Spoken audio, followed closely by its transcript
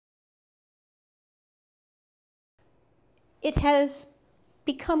it has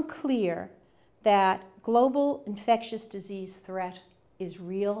become clear that global infectious disease threat is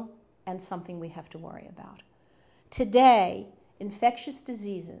real and something we have to worry about. Today, infectious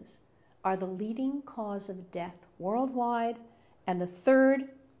diseases are the leading cause of death worldwide and the third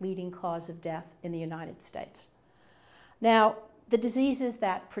leading cause of death in the United States. Now, the diseases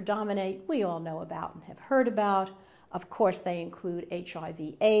that predominate, we all know about and have heard about. Of course, they include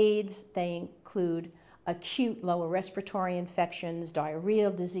HIV/AIDS, they include acute lower respiratory infections,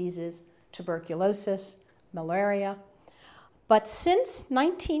 diarrheal diseases, tuberculosis, malaria. But since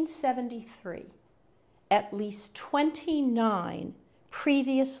 1973, at least 29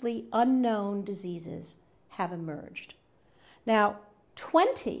 previously unknown diseases have emerged. Now,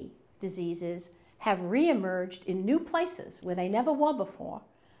 20 diseases have reemerged in new places where they never were before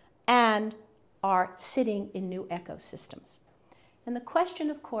and are sitting in new ecosystems. And the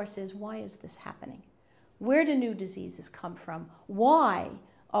question, of course, is why is this happening? Where do new diseases come from? Why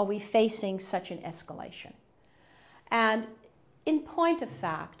are we facing such an escalation? And in point of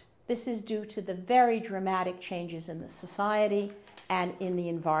fact, this is due to the very dramatic changes in the society and in the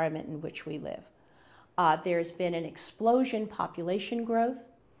environment in which we live. There's been an explosion in population growth,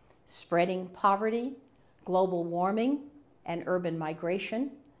 spreading poverty, global warming, and urban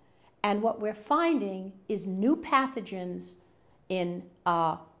migration. And what we're finding is new pathogens in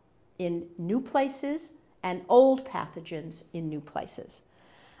new places and old pathogens in new places.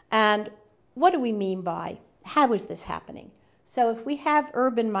 And what do we mean by how is this happening? So if we have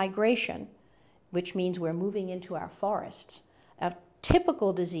urban migration, which means we're moving into our forests, a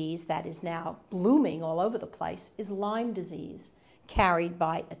typical disease that is now blooming all over the place is Lyme disease, carried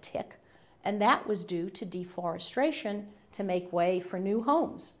by a tick. And that was due to deforestation to make way for new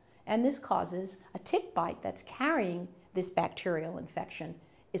homes. And this causes a tick bite that's carrying this bacterial infection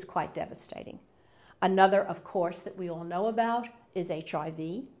is quite devastating. Another, of course, that we all know about is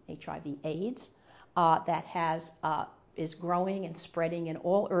HIV/AIDS, that is growing and spreading in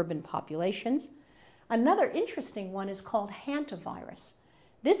all urban populations. Another interesting one is called hantavirus.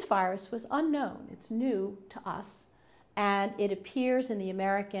 This virus was unknown. It's new to us, and it appears in the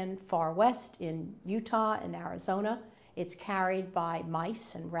American far west, in Utah and Arizona. It's carried by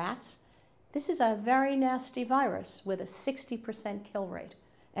mice and rats. This is a very nasty virus with a 60% kill rate,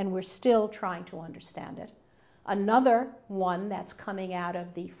 and we're still trying to understand it. Another one that's coming out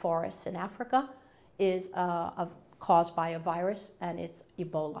of the forests in Africa is caused by a virus, and it's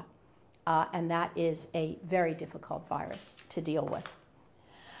Ebola. And that is a very difficult virus to deal with.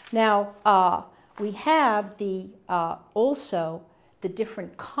 Now, we have also the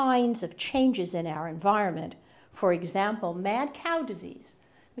different kinds of changes in our environment. For example, mad cow disease,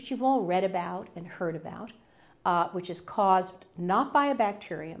 which you've all read about and heard about, which is caused not by a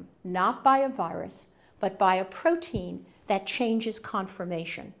bacterium, not by a virus, but by a protein that changes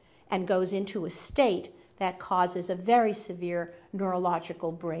conformation and goes into a state that causes a very severe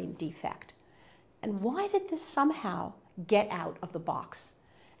neurological brain defect. And why did this somehow get out of the box?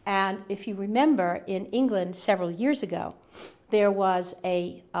 And if you remember, in England several years ago, there was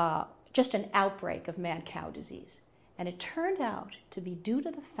just an outbreak of mad cow disease. And it turned out to be due to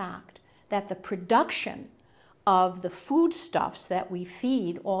the fact that the production of the foodstuffs that we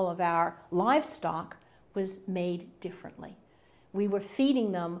feed all of our livestock was made differently. We were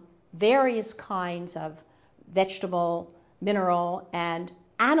feeding them various kinds of vegetable, mineral, and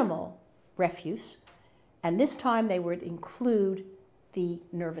animal refuse, and this time they would include the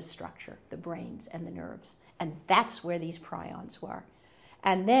nervous structure, the brains and the nerves, and that's where these prions were.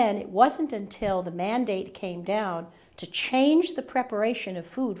 And then it wasn't until the mandate came down to change the preparation of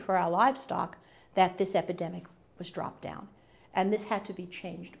food for our livestock that this epidemic was dropped down, and this had to be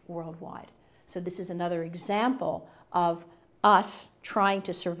changed worldwide. So this is another example of us trying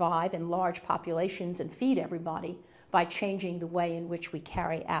to survive in large populations and feed everybody by changing the way in which we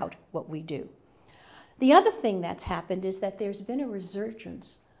carry out what we do. The other thing that's happened is that there's been a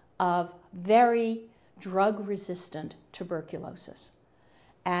resurgence of very drug-resistant tuberculosis.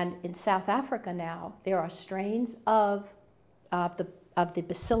 And in South Africa now, there are strains of the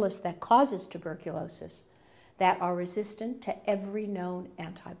bacillus that causes tuberculosis that are resistant to every known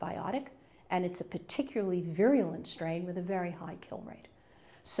antibiotic, and it's a particularly virulent strain with a very high kill rate.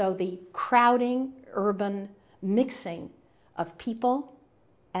 So the crowding, urban mixing of people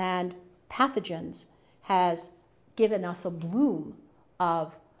and pathogens has given us a bloom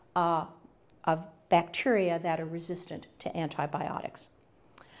of bacteria that are resistant to antibiotics.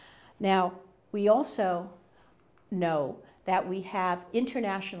 Now, we also know that we have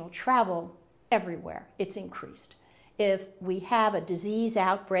international travel everywhere. It's increased. If we have a disease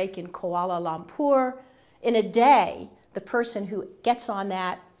outbreak in Kuala Lumpur, in a day, the person who gets on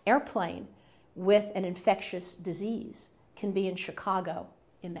that airplane with an infectious disease can be in Chicago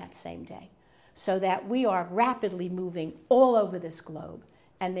in that same day. So that we are rapidly moving all over this globe,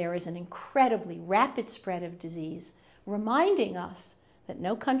 and there is an incredibly rapid spread of disease, reminding us that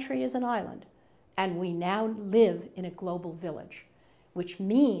no country is an island, and we now live in a global village, which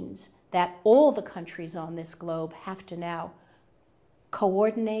means that all the countries on this globe have to now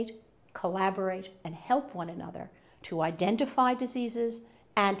coordinate, collaborate, and help one another to identify diseases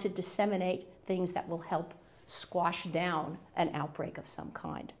and to disseminate things that will help squash down an outbreak of some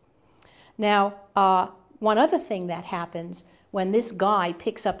kind. Now, one other thing that happens when this guy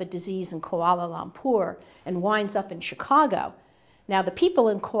picks up a disease in Kuala Lumpur and winds up in Chicago. Now, the people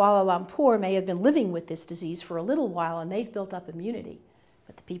in Kuala Lumpur may have been living with this disease for a little while and they've built up immunity.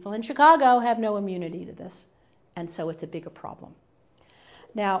 But the people in Chicago have no immunity to this, and so it's a bigger problem.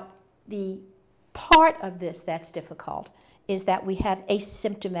 Now, the part of this that's difficult is that we have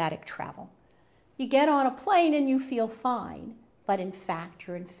asymptomatic travel. You get on a plane and you feel fine, but in fact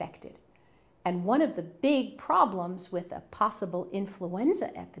you're infected. And one of the big problems with a possible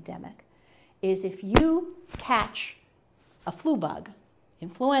influenza epidemic is if you catch a flu bug,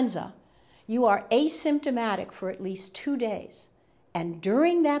 influenza, you are asymptomatic for at least 2 days. And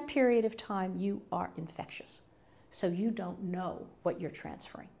during that period of time, you are infectious. So you don't know what you're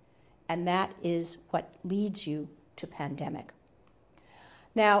transferring. And that is what leads you to pandemic.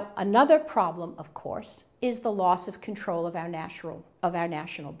 Now, another problem, of course, is the loss of control of our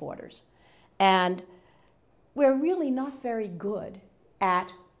national borders. And we're really not very good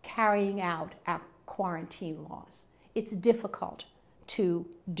at carrying out our quarantine laws. It's difficult to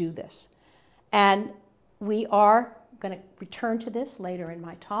do this. And we are going to return to this later in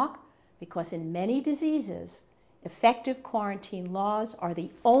my talk, because in many diseases, effective quarantine laws are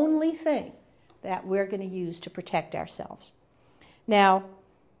the only thing that we're going to use to protect ourselves. Now,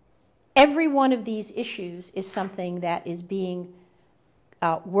 every one of these issues is something that is being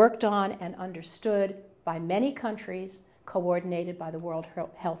worked on and understood by many countries, coordinated by the World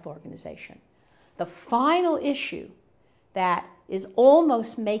Health Organization. The final issue that is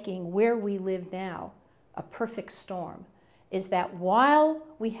almost making where we live now a perfect storm is that while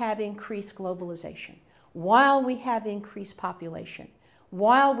we have increased globalization, while we have increased population,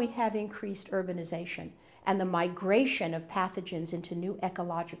 while we have increased urbanization and the migration of pathogens into new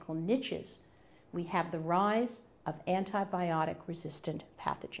ecological niches, we have the rise of antibiotic-resistant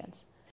pathogens.